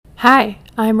Hi,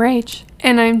 I'm Rach.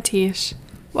 And I'm Tish.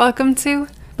 Welcome to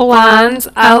Blondes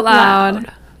Out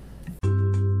Loud.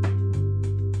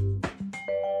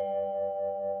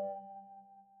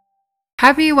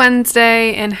 Happy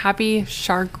Wednesday and happy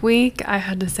Shark Week. I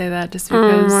had to say that just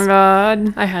because. Oh my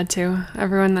god. I had to.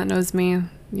 Everyone that knows me,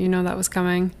 you know that was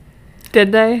coming.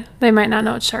 Did they? They might not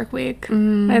know it's Shark Week.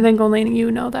 I think only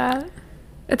you know that.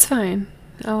 It's fine.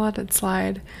 I'll let it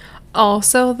slide.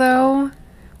 Also, though,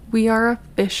 we are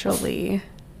officially,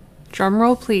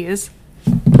 drumroll please,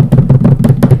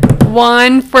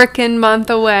 1 frickin' month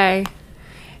away.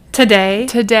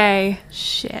 Today?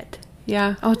 Shit.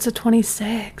 Yeah. Oh, it's the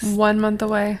 26th. 1 month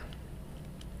away.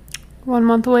 1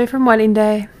 month away from wedding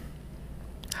day.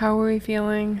 How are we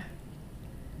feeling?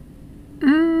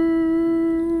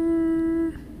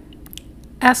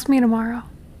 Ask me tomorrow.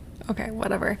 Okay,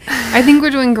 whatever. I think we're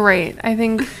doing great. I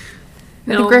think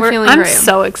we're feeling I'm great.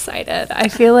 so excited. I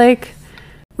feel like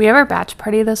we have our batch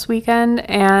party this weekend,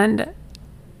 and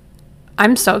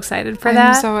I'm so excited for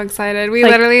that. I'm so excited. We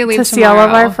literally leave to see tomorrow. all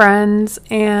of our friends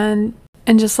and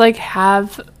just like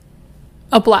have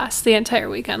a blast the entire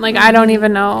weekend. Like, I don't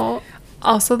even know.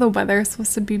 Also, the weather is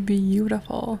supposed to be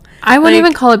beautiful. I wouldn't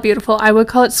even call it beautiful. I would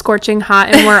call it scorching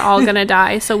hot, and we're all gonna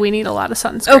die, so we need a lot of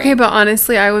sunscreen. Okay, but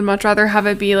honestly, I would much rather have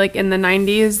it be like in the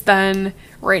 90s than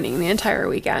raining the entire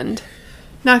weekend.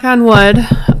 Knock on wood.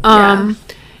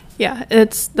 Yeah,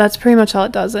 that's pretty much all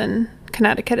it does in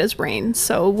Connecticut is rain.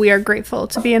 So we are grateful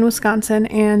to be in Wisconsin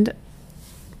and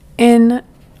in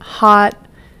hot,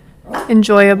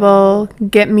 enjoyable,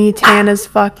 get me tan as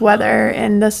fuck weather,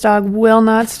 and this dog will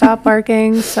not stop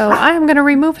barking, so I am gonna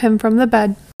remove him from the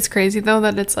bed. It's crazy though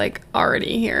that it's like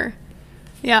already here.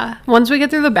 Yeah, once we get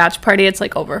through the batch party, it's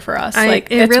like over for us. It's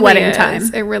really wedding time.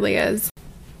 It really is.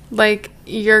 Like,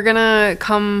 you're gonna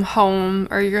come home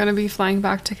or you're gonna be flying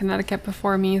back to Connecticut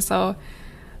before me, so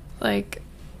like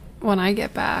when I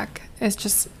get back, it's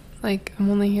just like I'm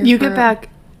only here. You get back.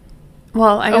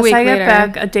 Well, I guess I get later.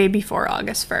 back a day before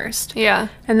August 1st. Yeah.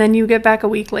 And then you get back a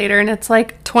week later, and it's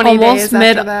like 20 days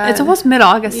after that. It's almost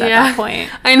mid-August at that point.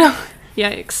 I know.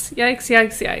 Yikes.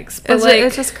 But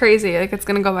It's just crazy. Like, it's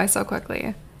gonna go by so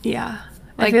quickly. Yeah.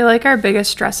 I feel like our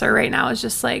biggest stressor right now is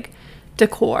just like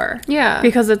decor. Yeah.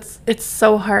 Because it's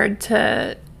so hard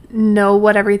to know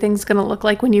what everything's gonna look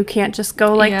like when you can't just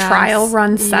go trial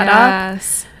run setup.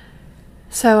 Yes.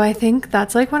 So I think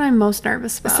that's like what I'm most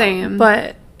nervous about. Same.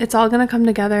 But it's all going to come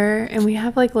together, and we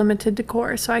have like limited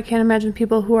decor. So I can't imagine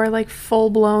people who are like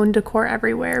full blown decor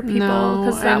everywhere people,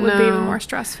 because that would be even more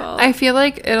stressful. I feel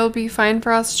like it'll be fine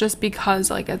for us just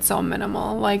because like it's so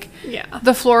minimal. Like, yeah,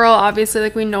 the floral obviously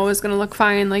like we know is going to look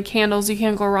fine. Like, candles you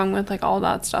can't go wrong with, like all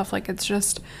that stuff. Like, it's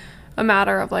just a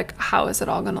matter of like how is it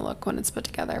all going to look when it's put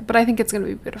together. But I think it's going to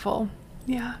be beautiful.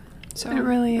 Yeah. So it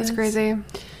really is. It's crazy.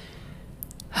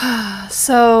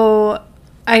 So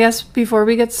I guess before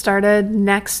we get started,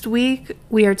 next week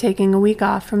we are taking a week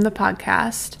off from the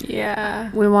podcast.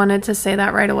 Yeah. We wanted to say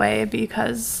that right away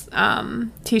because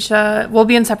Tisha will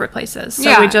be in separate places.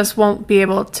 So we just won't be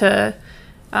able to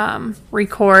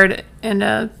record in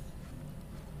a,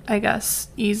 I guess,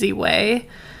 easy way.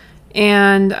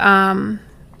 And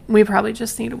we probably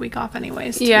just need a week off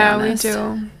anyways, to be honest. We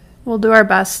do. We'll do our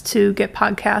best to get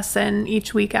podcasts in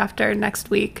each week after next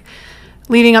week.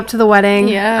 Leading up to the wedding.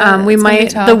 Yeah. We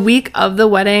might, the week of the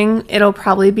wedding, it'll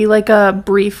probably be like a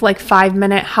brief, like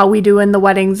 5-minute, how we do in the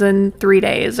weddings in 3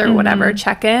 days or whatever,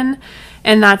 check in.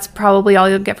 And that's probably all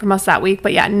you'll get from us that week.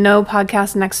 But yeah, no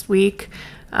podcast next week.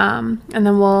 And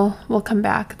then we'll come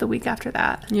back the week after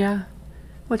that. Yeah.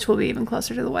 Which will be even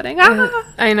closer to the wedding.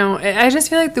 I know. I just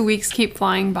feel like the weeks keep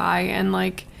flying by, and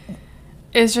like,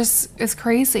 it's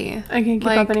crazy. I can't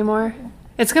keep up anymore.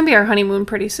 It's going to be our honeymoon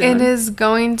pretty soon. It is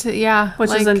going to,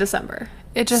 which is in December.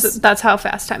 So that's how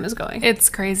fast time is going. It's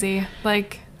crazy.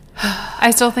 Like,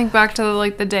 I still think back to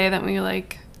like the day that we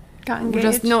like got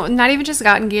engaged. Not even just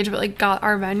got engaged, but like got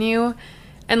our venue,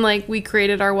 and like we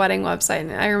created our wedding website,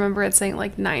 and I remember it saying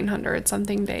like 900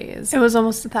 something days. It was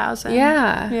almost 1,000.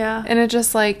 Yeah. And it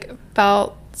just like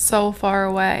felt so far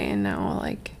away, and now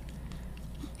like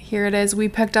here it is. We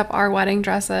picked up our wedding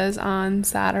dresses on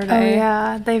Saturday. Oh,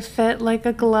 yeah. They fit like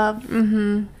a glove.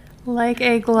 Mm-hmm. Like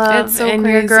a glove. It's so and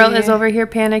crazy. Your girl is over here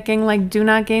panicking, like, do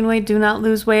not gain weight, do not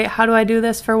lose weight. How do I do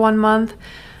this for 1 month?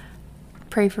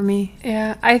 Pray for me.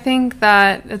 Yeah, I think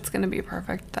that it's going to be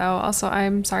perfect, though. Also,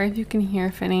 I'm sorry if you can hear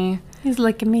Finney. He's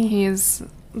licking me. He's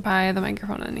by the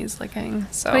microphone and he's licking.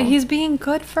 So, but he's being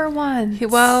good for once.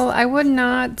 Well, I would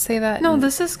not say that. No,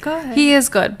 this is good. He is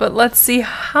good, but let's see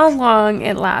how long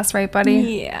it lasts, right,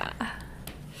 buddy? Yeah.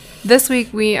 This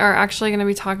week we are actually going to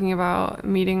be talking about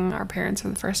meeting our parents for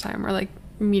the first time, or like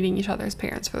meeting each other's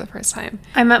parents for the first time.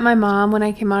 I met my mom when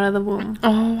I came out of the womb.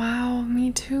 Oh, wow.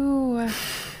 Me too.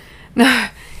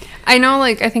 I know,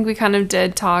 like, I think we kind of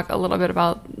did talk a little bit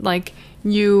about, like,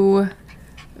 you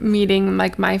meeting,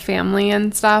 like, my family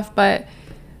and stuff, but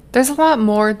there's a lot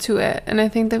more to it. And I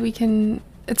think that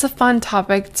it's a fun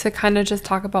topic to kind of just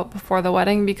talk about before the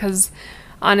wedding, because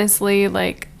honestly,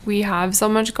 like, we have so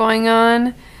much going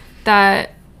on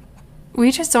that we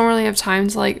just don't really have time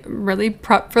to, like, really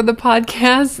prep for the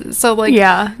podcast. So, like...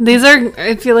 Yeah.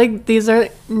 I feel like these are,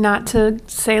 not to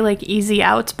say, like, easy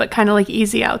outs, but kind of like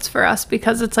easy outs for us,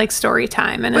 because it's, like, story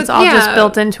time, and it's all just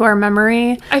built into our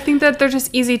memory. I think that they're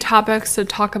just easy topics to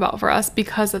talk about for us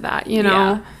because of that, you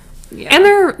know? Yeah.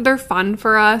 And they're fun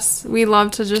for us. We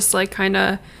love to just, like, kind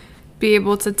of be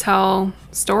able to tell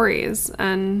stories,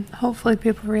 and... Hopefully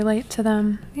people relate to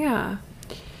them. Yeah.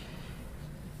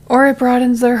 Or it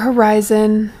broadens their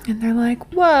horizon, and they're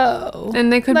like, whoa,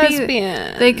 and they could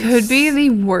lesbians. They could be the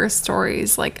worst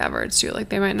stories, like, ever, too. Like,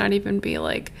 they might not even be,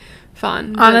 like,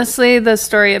 fun. Honestly, the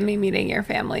story of me meeting your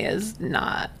family is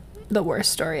not the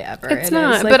worst story ever. It's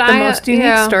not, is, like, but the most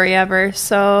unique story ever,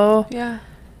 so... Yeah.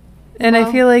 And I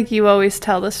feel like you always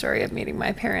tell the story of meeting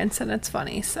my parents, and it's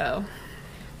funny, so...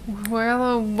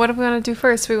 Well, what do we want to do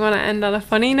first? We want to end on a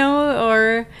funny note,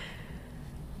 or...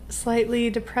 Slightly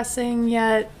depressing,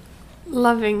 yet...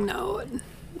 loving note.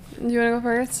 You want to go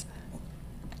first?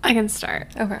 I can start.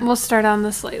 Okay. We'll start on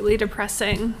the slightly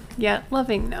depressing yet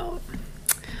loving note.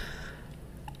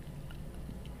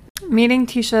 Meeting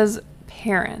Tisha's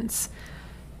parents.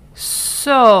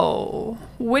 So,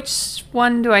 which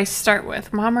one do I start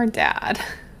with, mom or dad?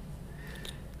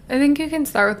 I think you can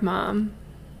start with mom.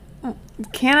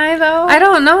 Can I, though? I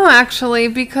don't know, actually,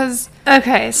 because...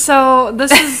 Okay, so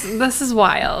this is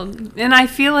wild. And I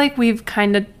feel like we've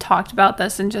kind of talked about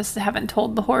this and just haven't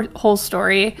told the whole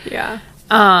story. Yeah.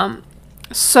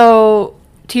 So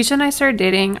Tisha and I started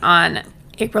dating on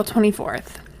April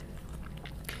 24th.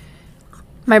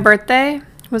 My birthday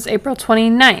was April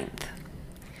 29th.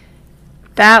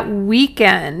 That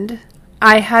weekend,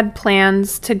 I had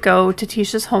plans to go to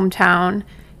Tisha's hometown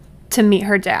to meet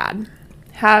her dad.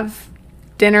 Have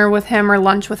dinner with him or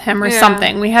lunch with him or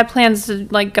something. We had plans to,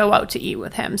 like, go out to eat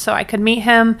with him so I could meet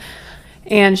him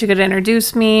and she could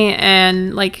introduce me,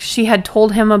 and, like, she had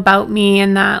told him about me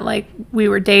and that, like, we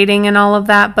were dating and all of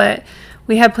that, but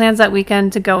we had plans that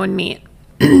weekend to go and meet.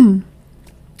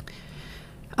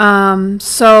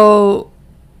 So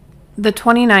the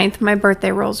 29th, my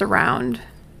birthday rolls around,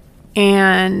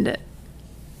 and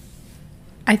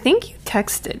I think you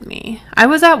texted me. I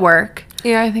was at work.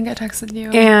 Yeah, I think I texted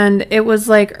you. And it was,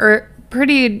 like,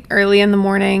 pretty early in the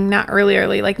morning, not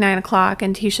early, like 9 o'clock,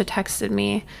 and Tisha texted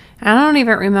me. And I don't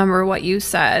even remember what you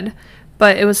said,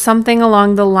 but it was something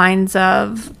along the lines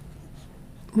of,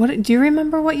 do you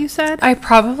remember what you said? I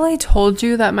probably told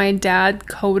you that my dad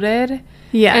coded.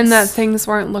 Yes. And that things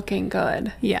weren't looking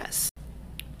good. Yes.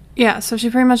 Yeah, so she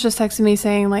pretty much just texted me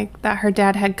saying, like, that her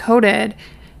dad had coded,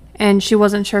 and she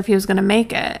wasn't sure if he was going to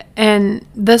make it. And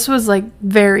this was, like,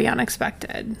 very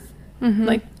unexpected. Mm-hmm.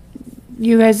 Like,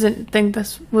 you guys didn't think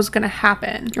this was going to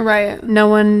happen. Right. No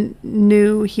one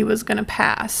knew he was going to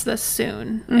pass this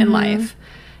soon in life.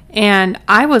 And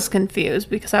I was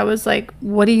confused because I was like,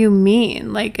 what do you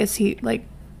mean? Like, is he, like,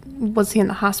 was he in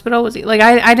the hospital? Was he, like,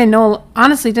 I didn't know,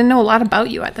 honestly, didn't know a lot about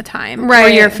you at the time. Right. Or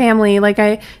your family. Like,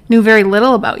 I knew very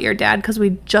little about your dad because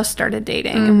we just started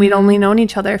dating and we'd only known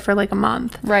each other for, like, a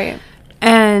month. Right.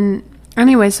 And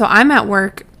anyway, so I'm at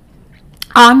work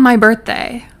on my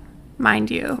birthday,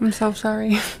 mind you. I'm so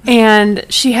sorry. And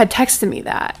she had texted me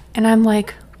that. And I'm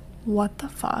like, what the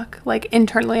fuck? Like,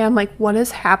 internally, I'm like, what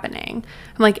is happening?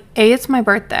 I'm like, A, it's my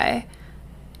birthday.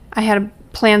 I had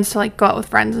plans to, like, go out with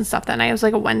friends and stuff that night. It was,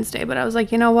 like, a Wednesday. But I was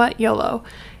like, you know what? YOLO.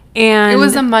 And it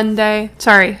was a Monday.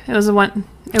 Sorry. It was a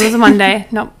Monday.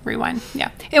 Nope. Rewind.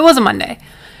 Yeah. It was a Monday.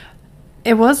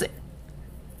 It was.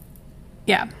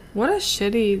 Yeah. What a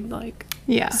shitty, like,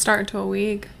 start to a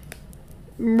week.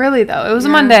 Really, though. It was a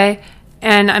Monday,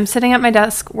 and I'm sitting at my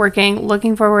desk working,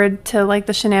 looking forward to, like,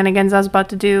 the shenanigans I was about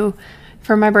to do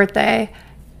for my birthday,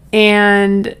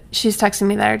 and she's texting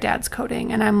me that her dad's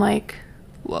coding, and I'm like,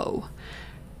 whoa.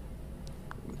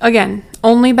 Again,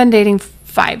 only been dating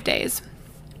 5 days.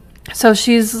 So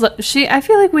I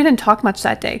feel like we didn't talk much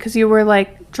that day, because you were,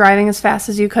 like, driving as fast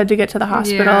as you could to get to the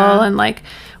hospital, and, like,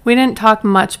 we didn't talk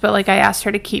much, but, like, I asked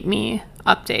her to keep me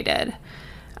updated.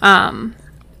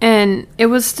 And it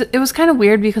was kind of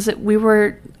weird because we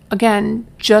were, again,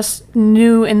 just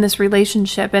new in this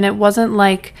relationship, and it wasn't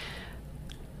like,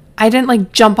 I didn't,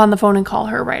 like, jump on the phone and call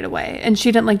her right away, and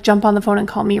she didn't, like, jump on the phone and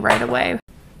call me right away,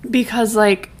 because,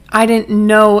 like, I didn't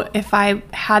know if I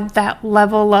had that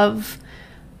level of,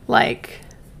 like,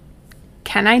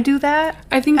 can I do that?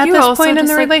 I think at you this also point in just,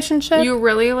 the like, relationship? you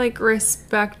really, like,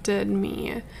 respected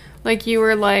me. Like, you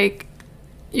were, like,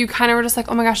 you kind of were just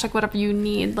like, oh my gosh, like, whatever you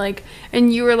need. Like,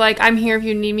 and you were like, I'm here if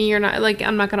you need me. You're not, like,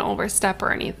 I'm not going to overstep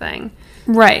or anything.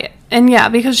 Right. And yeah,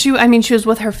 because she was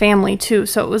with her family too.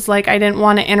 So it was like, I didn't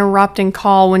want to interrupt and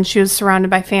call when she was surrounded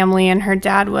by family and her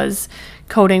dad was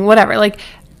coding, whatever. Like,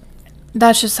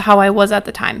 that's just how I was at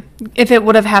the time. If it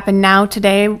would have happened now,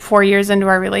 today, 4 years into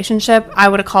our relationship, I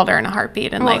would have called her in a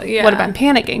heartbeat and, would have been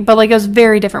panicking. But, like, it was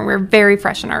very different. We were very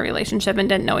fresh in our relationship and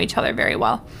didn't know each other very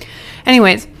well.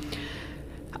 Anyways,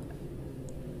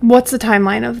 what's the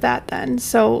timeline of that then?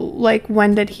 So, like,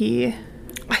 when did he...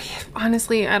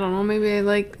 Honestly, I don't know. Maybe,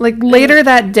 like later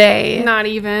that day. Not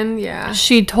even, yeah.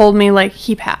 She told me, like,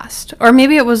 he passed. Or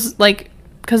maybe it was, like...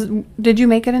 Because, did you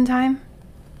make it in time?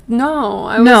 No,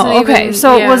 okay.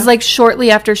 So it was like shortly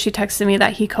after she texted me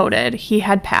that he coded, he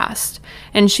had passed,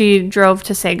 and she drove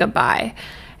to say goodbye.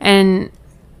 And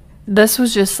this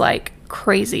was just like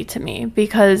crazy to me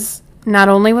because not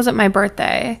only was it my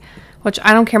birthday, which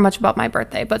I don't care much about my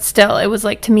birthday, but still it was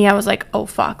like, to me, I was like, oh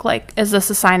fuck, like, is this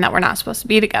a sign that we're not supposed to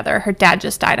be together? Her dad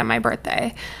just died on my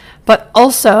birthday. But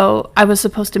also I was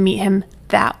supposed to meet him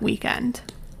that weekend.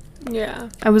 Yeah.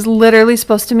 I was literally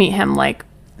supposed to meet him like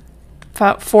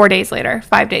 4 days later,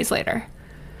 5 days later.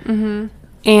 Mm-hmm.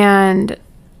 And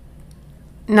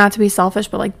not to be selfish,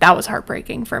 but like that was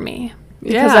heartbreaking for me.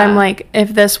 Because I'm like,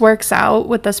 if this works out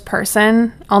with this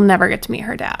person, I'll never get to meet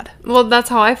her dad. Well, that's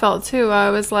how I felt too. I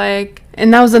was like...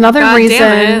 And that was another God reason...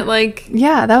 damn it, like...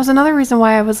 Yeah, that was another reason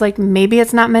why I was like, maybe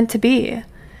it's not meant to be.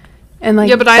 And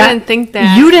like, yeah, but I didn't think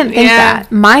that. You didn't think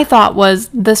that. My thought was,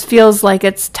 this feels like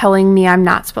it's telling me I'm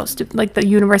not supposed to, like the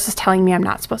universe is telling me I'm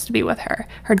not supposed to be with her.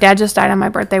 Her dad just died on my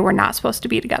birthday. We're not supposed to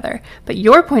be together. But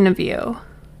your point of view.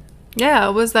 Yeah,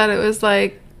 was that it was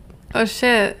like, oh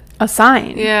shit. A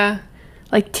sign. Yeah.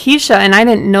 Like Tisha, and I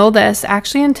didn't know this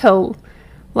actually until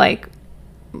like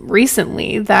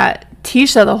recently, that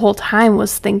Tisha the whole time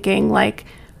was thinking like,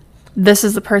 this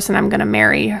is the person I'm going to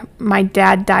marry. My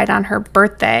dad died on her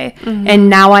birthday. Mm-hmm. And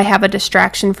now I have a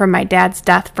distraction from my dad's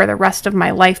death for the rest of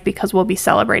my life because we'll be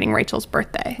celebrating Rachel's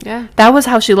birthday. Yeah. That was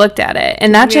how she looked at it.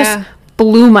 And that just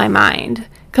blew my mind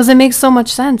because it makes so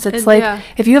much sense. It's like,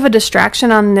 if you have a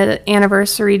distraction on the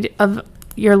anniversary of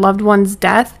your loved one's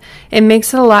death, it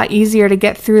makes it a lot easier to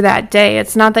get through that day.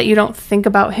 It's not that you don't think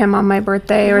about him on my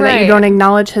birthday or that you don't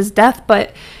acknowledge his death,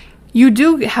 but you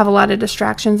do have a lot of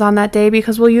distractions on that day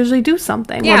because we'll usually do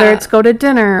something, whether it's go to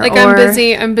dinner like or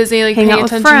I'm busy like paying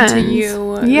attention to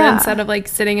you instead of like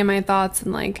sitting in my thoughts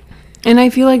and like. And I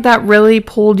feel like that really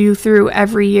pulled you through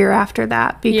every year after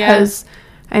that because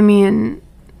I mean,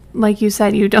 like you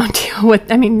said, you don't deal with,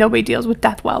 I mean, nobody deals with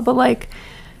death well, but like,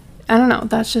 I don't know,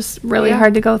 that's just really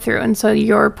hard to go through. And so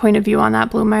your point of view on that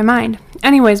blew my mind.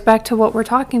 Anyways, back to what we're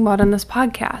talking about in this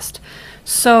podcast.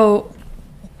 So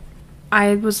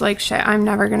I was like, shit, I'm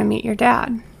never going to meet your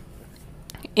dad.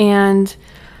 And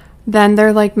then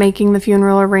they're like making the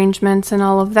funeral arrangements and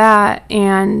all of that.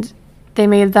 And they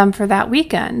made them for that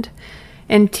weekend.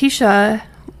 And Tisha,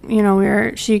 you know,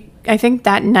 I think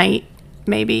that night,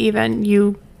 maybe even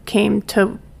you came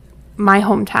to my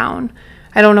hometown.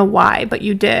 I don't know why, but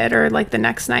you did, or like the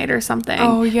next night or something.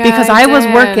 Oh, yeah. Because I was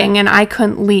working and I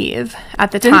couldn't leave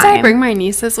at the time. Didn't I bring my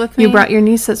nieces with me? You brought your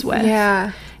nieces with.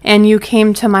 Yeah. And you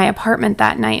came to my apartment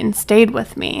that night and stayed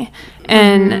with me.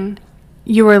 And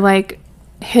you were like,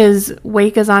 his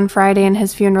wake is on Friday and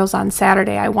his funeral's on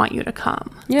Saturday. I want you to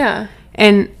come. Yeah.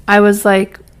 And I was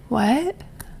like, what?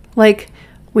 Like,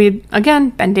 we'd, again,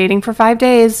 been dating for 5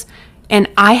 days. And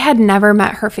I had never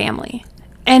met her family.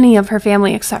 Any of her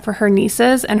family except for her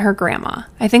nieces and her grandma.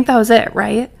 I think that was it,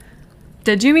 right?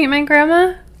 Did you meet my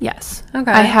grandma? Yes.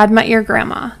 Okay. I had met your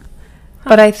grandma.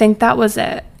 But I think that was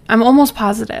it. I'm almost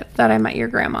positive that I met your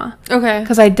grandma. Okay.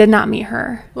 Because I did not meet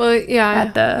her. Well, yeah.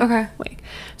 At the wake.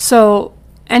 So,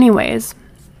 anyways,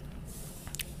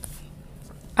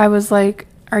 I was like,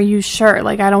 are you sure?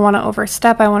 Like, I don't want to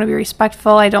overstep. I want to be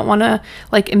respectful. I don't want to,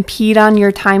 like, impede on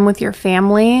your time with your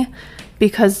family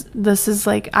because this is,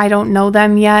 like, I don't know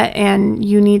them yet, and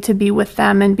you need to be with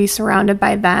them and be surrounded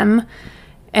by them,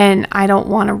 and I don't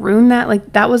want to ruin that.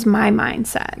 Like, that was my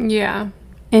mindset. Yeah.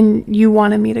 And you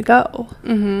wanted me to go.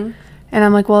 Mm-hmm. And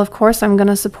I'm like, well, of course I'm going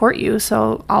to support you,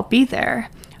 so I'll be there.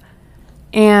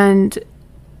 And,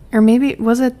 or maybe,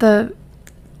 was it the...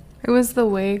 It was the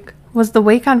wake. Was the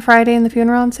wake on Friday and the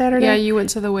funeral on Saturday? Yeah, you went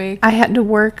to the wake. I had to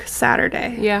work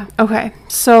Saturday. Yeah. Okay,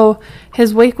 so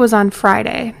his wake was on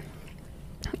Friday,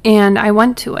 and I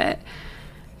went to it.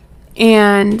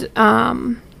 And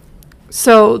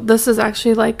So this is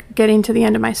actually like getting to the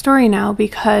end of my story now,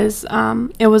 because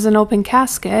it was an open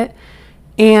casket,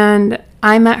 and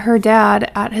I met her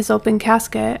dad at his open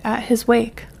casket at his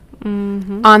wake.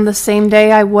 On the same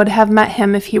day I would have met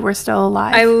him if he were still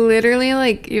alive. I literally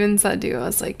like even said to you, I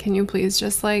was like, can you please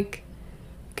just like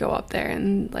go up there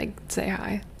and like say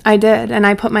hi? I did, and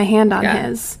I put my hand on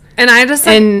his. And I just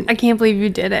like, I can't believe you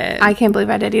did it. I can't believe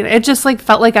I did either. It just like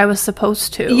felt like I was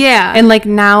supposed to. Yeah. And like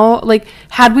now, like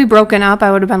had we broken up,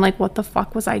 I would have been like, what the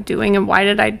fuck was I doing? And why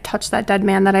did I touch that dead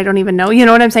man that I don't even know? You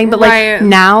know what I'm saying? But like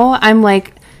now I'm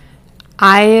like,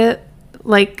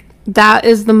 that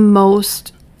is the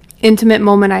most intimate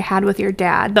moment I had with your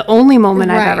dad. The only moment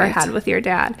I've ever had with your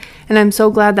dad. And I'm so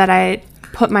glad that I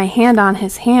put my hand on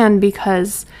his hand,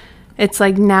 because it's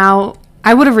like now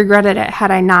I would have regretted it had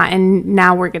I not, and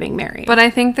now we're getting married. But I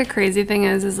think the crazy thing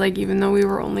is like, even though we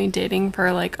were only dating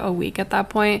for like a week at that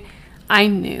point, I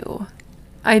knew.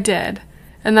 I did.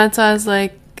 And that's why I was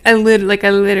like, I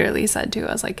literally said to you,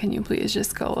 I was like, can you please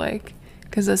just go, like,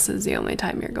 because this is the only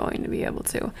time you're going to be able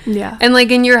to. Yeah. And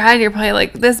like in your head, you're probably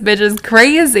like, this bitch is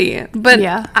crazy. But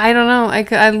yeah. I don't know.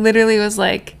 I literally was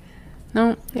like,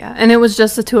 no. Yeah. And it was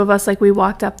just the two of us. Like we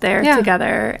walked up there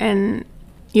together, and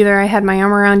either I had my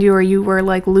arm around you or you were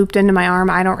like looped into my arm.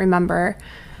 I don't remember.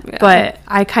 Yeah. But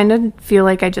I kind of feel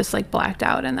like I just like blacked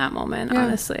out in that moment,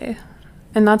 honestly.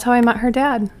 And that's how I met her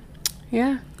dad.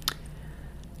 Yeah.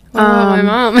 What about my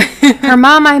mom? Her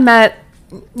mom I met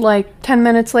like 10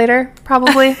 minutes later,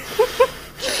 probably.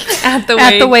 At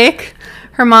the wake.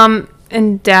 Her mom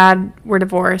and dad were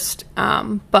divorced,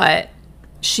 but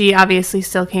she obviously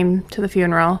still came to the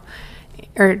funeral,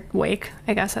 or wake,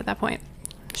 I guess, at that point.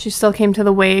 She still came to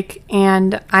the wake,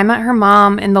 and I met her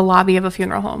mom in the lobby of a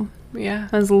funeral home. Yeah.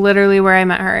 That was literally where I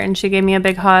met her, and she gave me a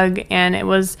big hug, and it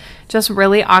was just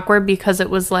really awkward because it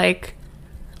was like,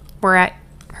 we're at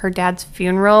her dad's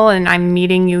funeral and I'm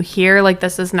meeting you here. Like,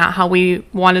 this is not how we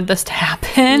wanted this to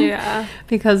happen. Yeah.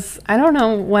 Because I don't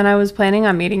know when I was planning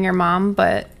on meeting your mom,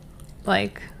 but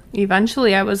like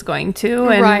eventually I was going to,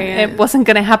 and it wasn't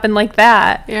going to happen like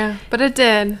that. Yeah. But it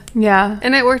did. Yeah.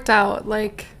 And it worked out.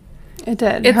 Like, it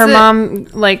did. Her mom,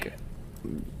 like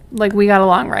we got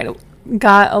along right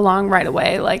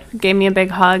away, like gave me a big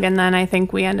hug, and then I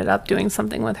think we ended up doing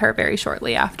something with her very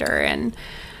shortly after. And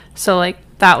so like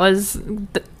that was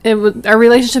our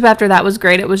relationship after that was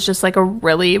great. It was just like a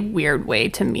really weird way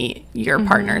to meet your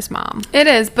partner's mom. It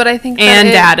is, but I think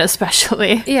dad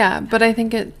especially. Yeah, but I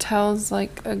think it tells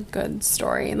like a good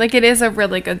story. Like, it is a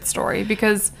really good story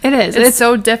because it's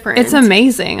so different. It's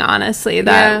amazing, honestly,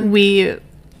 that we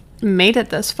made it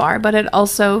this far, but it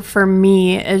also for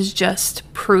me is just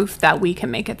proof that we can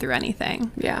make it through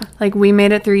anything. Yeah. Like, we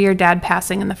made it through your dad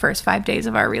passing in the first 5 days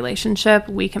of our relationship.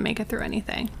 We can make it through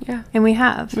anything. Yeah. And we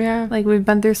have. Yeah. Like, we've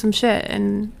been through some shit,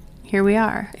 and here we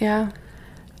are. Yeah.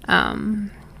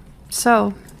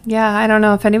 So yeah, I don't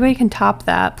know if anybody can top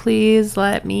that. Please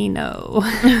let me know.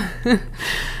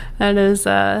 That is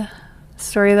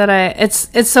story that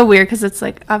it's so weird because it's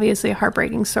like obviously a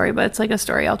heartbreaking story, but it's like a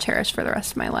story I'll cherish for the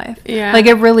rest of my life. Yeah, like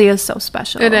it really is so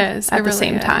special. It is at the really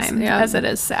same time as it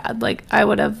is sad. Like, I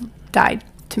would have died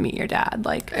to meet your dad,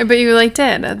 like, but you like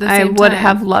did at the same time. I would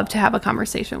have loved to have a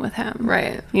conversation with him,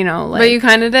 right? You know, like, but you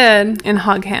kind of did, and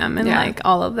hug him and like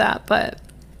all of that. But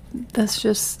this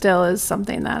just still is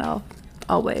something that I'll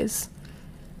always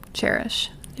cherish.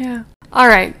 Yeah. All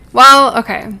right, well,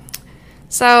 okay,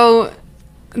 so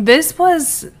this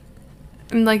was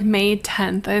like May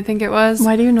 10th, I think it was.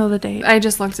 Why do you know the date? I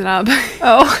just looked it up.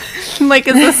 Oh, like,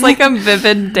 is this like a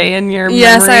vivid day in your memory?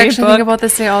 Yes, I actually think about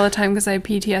this day all the time because I have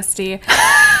PTSD.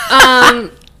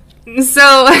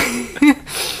 So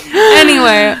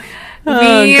anyway,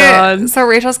 so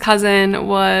Rachel's cousin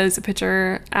was a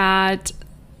pitcher at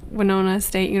Winona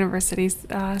State University's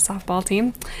softball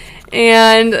team,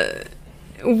 and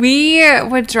we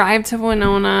would drive to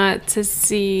Winona to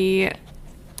see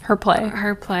her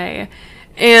play,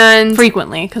 and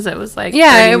frequently, because it was like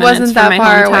it wasn't that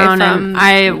far away from. And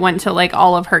I went to like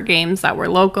all of her games that were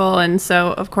local, and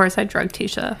so of course I drugged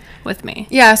Tisha with me.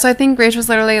 Yeah, so I think Rach was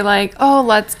literally like, "Oh,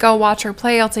 let's go watch her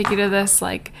play. I'll take you to this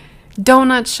like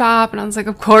donut shop," and I was like,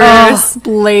 "Of course." Oh,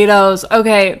 Blato's.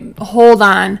 Okay, hold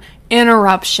on.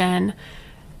 Interruption.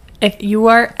 If you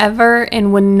are ever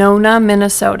in Winona,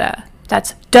 Minnesota,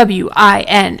 that's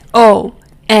WINONA,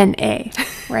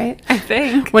 right? I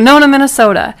think. Winona,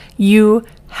 Minnesota, you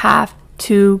have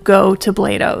to go to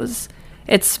Blato's.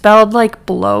 It's spelled like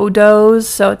Blowdoes,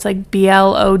 so it's like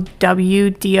BLOWDOES,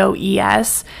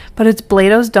 but it's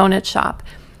Blato's Donut Shop.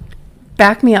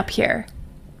 Back me up here.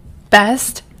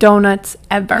 Best donuts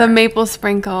ever. The maple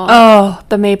sprinkle. Oh,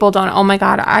 the maple donut. Oh my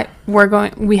God.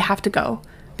 We have to go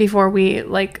before we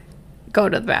like go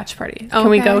to the batch party. Can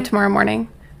we go tomorrow morning?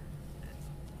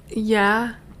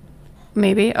 Yeah.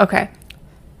 Maybe. Okay.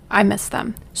 I miss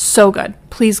them. So good.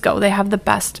 Please go. They have the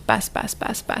best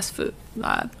food.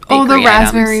 The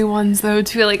raspberry ones though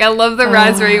too. Like I love the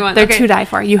raspberry ones. They're to die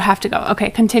for. You have to go. Okay,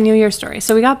 continue your story.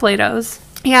 So we got Play-Dohs.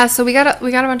 Yeah, so we got a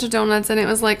bunch of donuts and it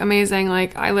was like amazing.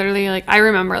 Like I literally I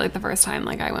remember like the first time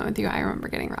like I went with you, I remember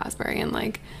getting raspberry and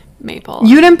like maple.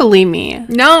 You didn't believe me.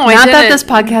 No, I didn't. Not that this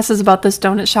podcast is about this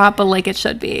donut shop, but like it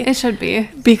should be. It should be.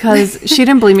 Because she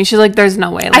didn't believe me. She's like, there's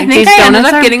no way. Like, I think I ended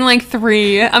up getting like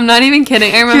 3. I'm not even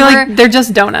kidding. I remember like, they're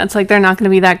just donuts. Like they're not going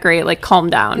to be that great. Like calm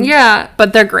down. Yeah.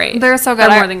 But they're great. They're so good.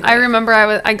 They're more than great. I remember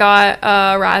I got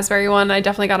a raspberry one. I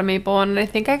definitely got a maple one. And I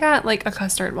think I got like a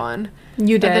custard one.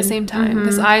 You did. At the same time.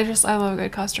 Because I love a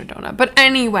good custard donut. But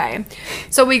anyway,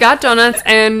 so we got donuts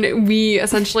and we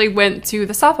essentially went to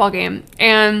the softball game.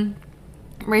 And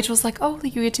Rachel was like, oh,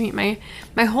 you get to meet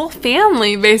my whole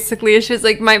family, basically. She was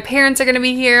like, my parents are going to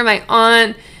be here, my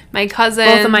aunt, my cousin.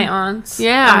 Both of my aunts.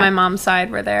 Yeah. On my mom's side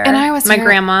were there. And I was my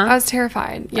grandma. I was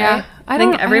terrified. Yeah. Right? I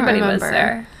think everybody was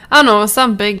there. I don't know. It was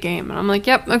some big game. And I'm like,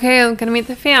 yep, okay, I'm going to meet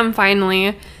the fam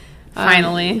finally.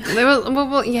 Finally.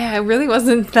 Yeah, it really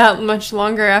wasn't that much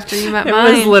longer after you met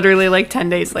mine. It was literally like 10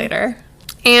 days later.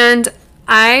 And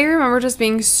I remember just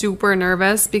being super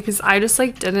nervous because I just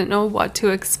like didn't know what to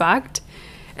expect.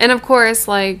 And of course,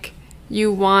 like,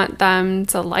 you want them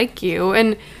to like you.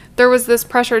 And there was this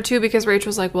pressure, too, because Rachel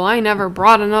was like, well, I never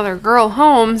brought another girl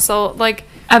home. So, like...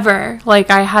 Ever. Like,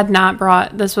 I had not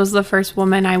brought... This was the first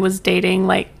woman I was dating,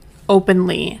 like,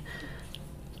 openly.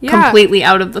 Yeah. Completely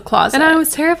out of the closet. And I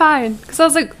was terrified. Because I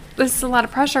was like, this is a lot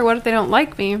of pressure. What if they don't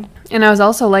like me? And I was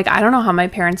also like, I don't know how my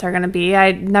parents are going to be.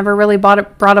 I never really brought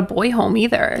a boy home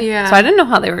either. Yeah. So I didn't know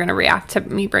how they were going to react to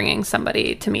me bringing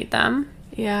somebody to meet them.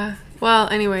 Yeah. Well,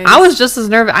 anyways. I was just as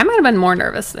nervous. I might have been more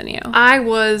nervous than you. I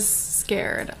was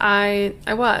scared. I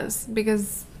was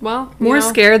because, well, more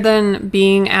scared than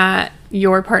being at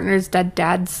your partner's dead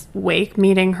dad's wake,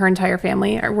 meeting her entire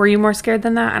family. Or were you more scared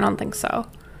than that? I don't think so.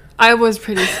 I was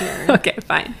pretty scared. Okay,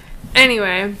 fine.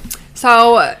 Anyway,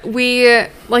 so we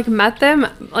like met them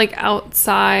like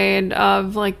outside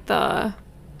of like the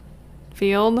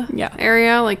field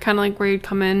area, like kind of like where you'd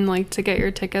come in like to get your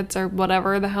tickets or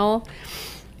whatever the hell.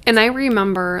 And I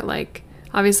remember, like,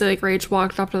 obviously, like, Rach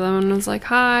walked up to them and was like,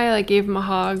 hi, like, gave them a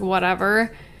hug,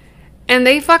 whatever. And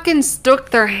they fucking stuck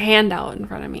their hand out in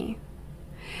front of me.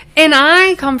 And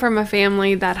I come from a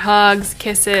family that hugs,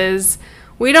 kisses.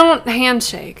 We don't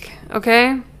handshake,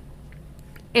 okay?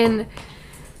 And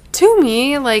to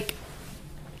me, like,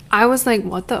 I was like,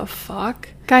 what the fuck?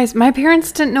 Guys, my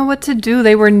parents didn't know what to do.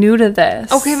 They were new to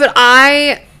this. Okay, but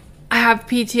I have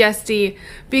PTSD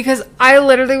because I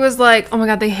literally was like, oh my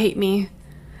God, they hate me.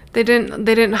 They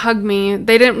didn't hug me.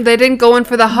 They didn't go in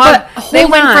for the hug. They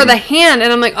went for the hand,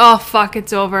 and I'm like, oh fuck,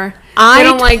 it's over.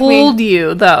 I told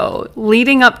you though,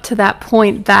 leading up to that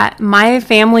point, that my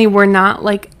family were not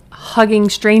like hugging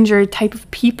stranger type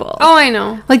of people. Oh, I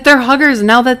know. Like they're huggers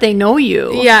now that they know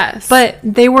you. Yes. But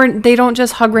they don't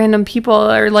just hug random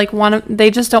people or like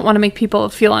they just don't want to make people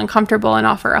feel uncomfortable and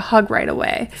offer a hug right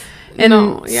away. And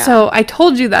so I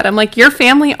told you that. I'm like, your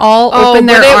family all opened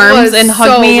their arms and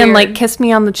hugged me and like kissed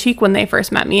me on the cheek when they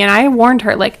first met me. And I warned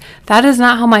her, like, that is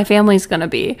not how my family's going to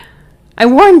be. I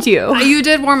warned you. You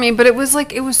did warn me, but it was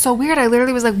like, it was so weird. I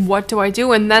literally was like, what do I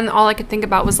do? And then all I could think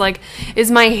about was like,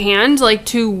 is my hand like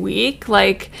too weak?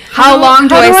 Like, how long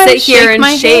do I sit here and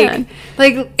shake? Hand?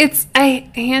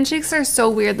 Like, handshakes are so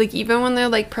weird. Like, even when they're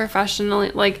like professional,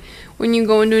 like when you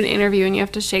go into an interview and you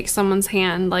have to shake someone's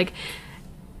hand, like,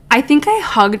 I think I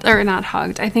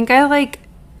I think I like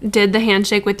did the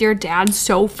handshake with your dad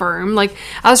so firm. Like,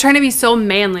 I was trying to be so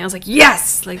manly. I was like,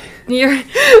 yes, like you're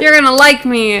gonna like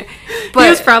me. But he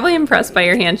was probably impressed by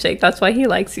your handshake. That's why he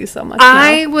likes you so much.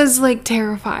 I was like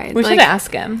terrified. We should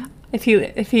ask him if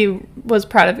he was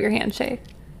proud of your handshake.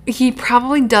 He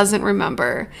probably doesn't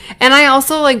remember. And I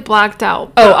also like blacked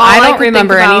out. Oh, I don't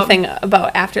remember anything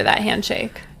about after that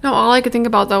handshake. No, all I could think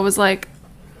about though was like,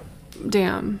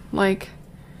 damn, like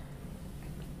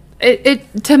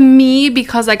It to me,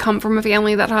 because I come from a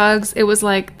family that hugs, it was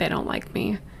like they don't like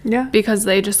me. Yeah. Because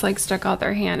they just like stuck out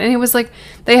their hand. And it was like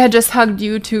they had just hugged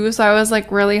you too, so I was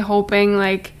like really hoping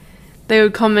like they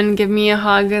would come and give me a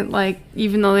hug, like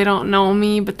even though they don't know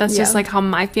me, but that's just like how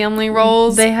my family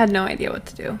rolls. They had no idea what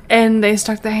to do. And they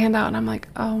stuck their hand out and I'm like,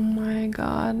 oh my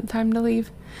God, time to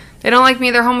leave. They don't like me,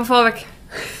 they're homophobic.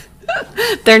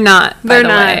 They're not, they're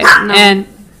not. No. And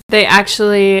they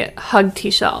actually hug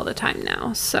Tisha all the time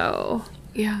now, so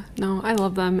Yeah, no, I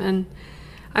love them, and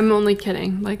I'm only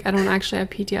kidding. Like, I don't actually have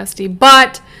PTSD,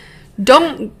 but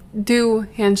don't do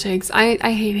handshakes. I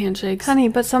hate handshakes. Honey,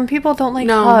 but some people don't like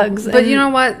hugs. But you know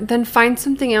what? Then find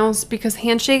something else, because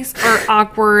handshakes are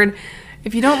awkward.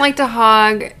 If you don't like to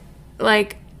hug,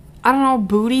 like, I don't know,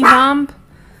 booty bump,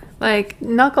 like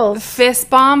knuckles, fist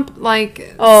bump,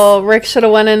 like. Oh, Rick should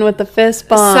have went in with the fist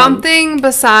bump. Something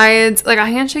besides, like, a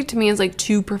handshake to me is like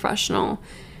too professional.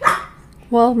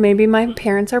 Well, maybe my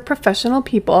parents are professional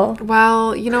people.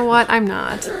 Well, you know what? I'm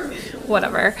not.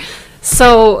 Whatever.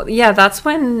 So, yeah, that's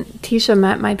when Tisha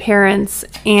met my parents.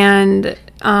 And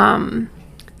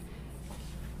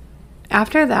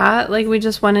after that, like, we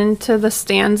just went into the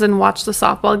stands and watched the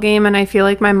softball game. And I feel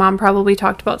like my mom probably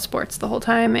talked about sports the whole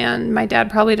time. And my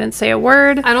dad probably didn't say a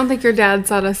word. I don't think your dad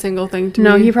said a single thing to me.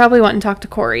 No, he probably went and talked to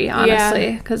Corey,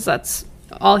 honestly. Because that's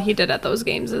all he did at those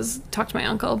games is talk to my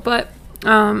uncle. But,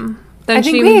 then I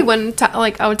think we went to,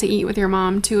 like, out to eat with your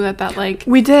mom too at that, like.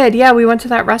 We did, yeah. We went to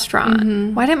that restaurant.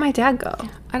 Mm-hmm. Why didn't my dad go?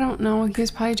 I don't know. He was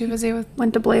probably too busy with.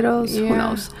 Went to Blado's. Yeah. Who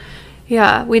knows?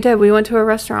 Yeah, we did. We went to a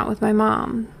restaurant with my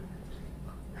mom.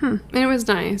 And it was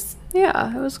nice.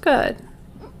 Yeah, it was good.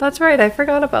 That's right. I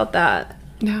forgot about that.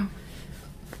 Yeah.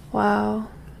 Wow.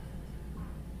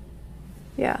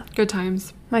 Yeah. Good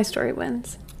times. My story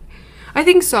wins. I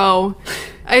think so.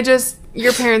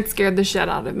 Your parents scared the shit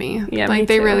out of me. Yeah, like, me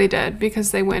they too. really did,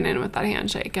 because they went in with that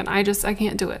handshake, and I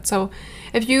can't do it. So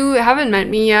if you haven't met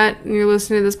me yet and you're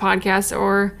listening to this podcast,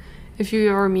 or if you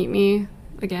ever meet me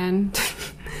again,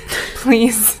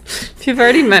 please. If you've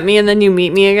already met me and then you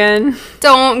meet me again,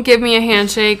 don't give me a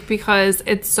handshake, because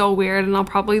it's so weird, and I'll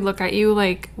probably look at you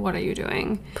like, what are you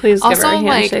doing? Please give also, her a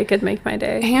handshake. like, It'd make my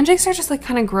day. Handshakes are just, like,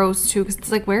 kind of gross too, because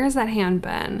it's like, where has that hand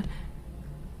been?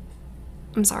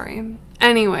 I'm sorry.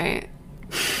 Anyway,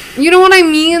 you know what I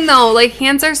mean, though? Like,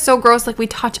 hands are so gross. Like, we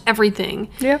touch everything.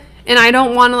 Yep. And I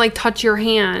don't want to, like, touch your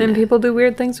hand. And people do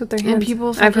weird things with their hands. And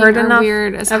people I've heard are enough.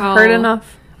 weird as hell. I've heard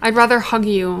enough. I'd rather hug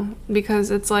you,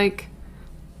 because it's like,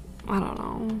 I don't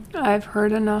know. I've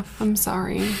heard enough. I'm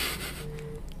sorry.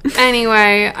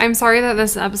 Anyway, I'm sorry that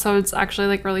this episode's actually,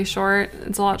 like, really short.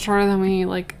 It's a lot shorter than we,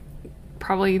 like,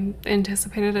 probably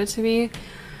anticipated it to be.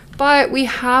 But we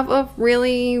have a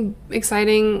really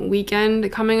exciting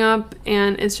weekend coming up,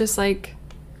 and it's just, like,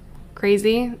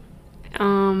 crazy.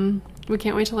 We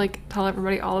can't wait to, like, tell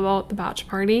everybody all about the batch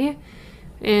party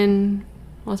in,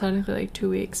 well, technically, like, 2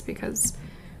 weeks, because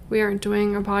we aren't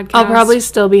doing a podcast. I'll probably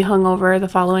still be hungover the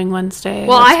following Wednesday.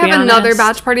 Well, I have another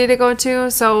batch party to go to,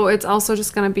 so it's also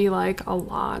just going to be, like, a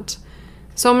lot.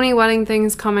 So many wedding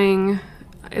things coming.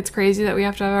 It's crazy that we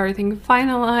have to have everything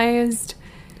finalized.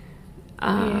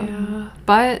 Yeah.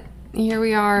 But here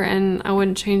we are, and I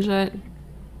wouldn't change it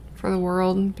for the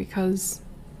world, because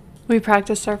we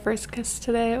practiced our first kiss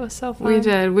today. It was so fun. we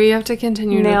did. We have to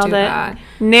continue to do that.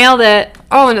 Nailed it.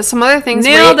 Oh, and some other things.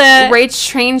 Nailed it. Rach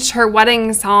changed her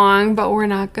wedding song, but we're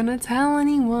not gonna tell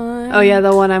anyone. Oh yeah,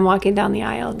 the one I'm walking down the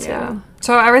aisle to. Yeah.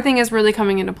 So everything is really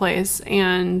coming into place,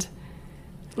 and,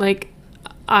 like,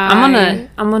 I'm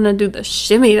gonna do the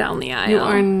shimmy down the aisle. You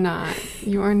are not.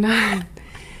 You are not.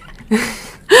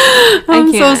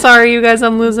 I'm so sorry, you guys.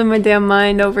 I'm losing my damn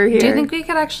mind over here. Do you think we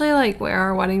could actually, like, wear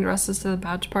our wedding dresses to the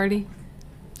batch party?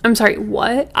 I'm sorry,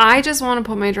 what? I just want to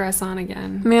put my dress on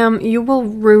again. Ma'am, you will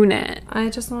ruin it. I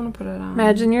just want to put it on.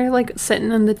 Imagine you're, like,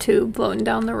 sitting in the tube floating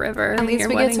down the river. At least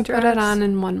we get to put it on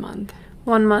in 1 month.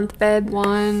 1 month, babe.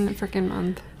 1 freaking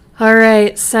month. All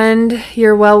right, send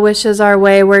your well wishes our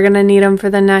way. We're gonna need them for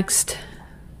the next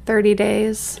 30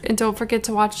 days. And don't forget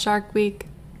to watch Shark Week.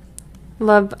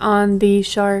 Love on the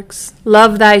sharks.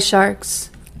 Love thy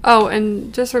sharks. Oh,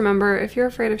 and just remember, if you're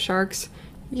afraid of sharks,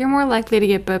 you're more likely to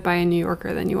get bit by a New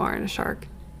Yorker than you are in a shark.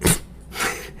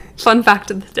 Fun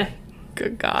fact of the day.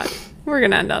 Good God. We're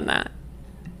going to end on that.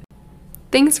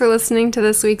 Thanks for listening to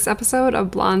this week's episode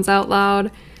of Blondes Out Loud.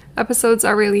 Episodes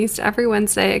are released every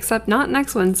Wednesday, except not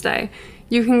next Wednesday.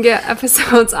 You can get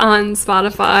episodes on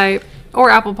Spotify or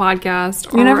Apple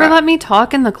Podcast. You never let me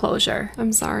talk in the closure.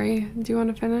 I'm sorry. Do you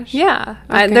want to finish? Yeah.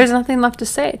 Okay. There's nothing left to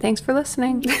say. Thanks for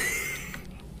listening.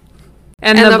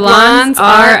 And the blondes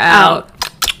are out.